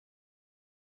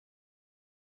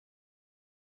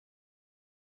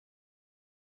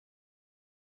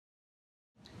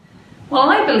Well,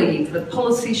 I believe that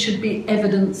policy should be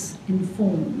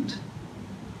evidence-informed.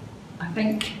 I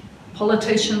think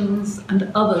politicians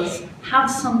and others have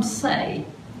some say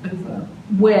over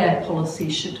where policy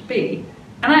should be.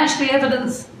 And actually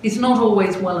evidence is not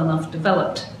always well enough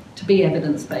developed to be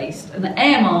evidence-based. And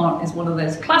AMR is one of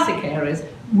those classic areas.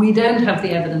 We don't have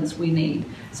the evidence we need.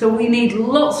 So we need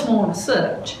lots more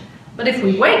research. But if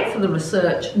we wait for the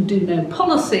research and do no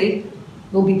policy,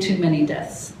 there'll be too many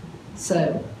deaths.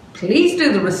 So please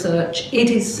do the research. It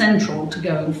is central to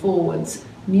going forwards.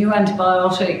 New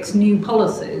antibiotics, new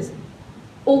policies.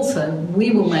 Also,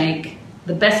 we will make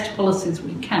the best policies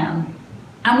we can,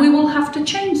 and we will have to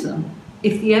change them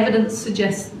if the evidence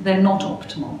suggests they're not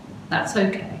optimal. That's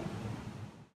okay.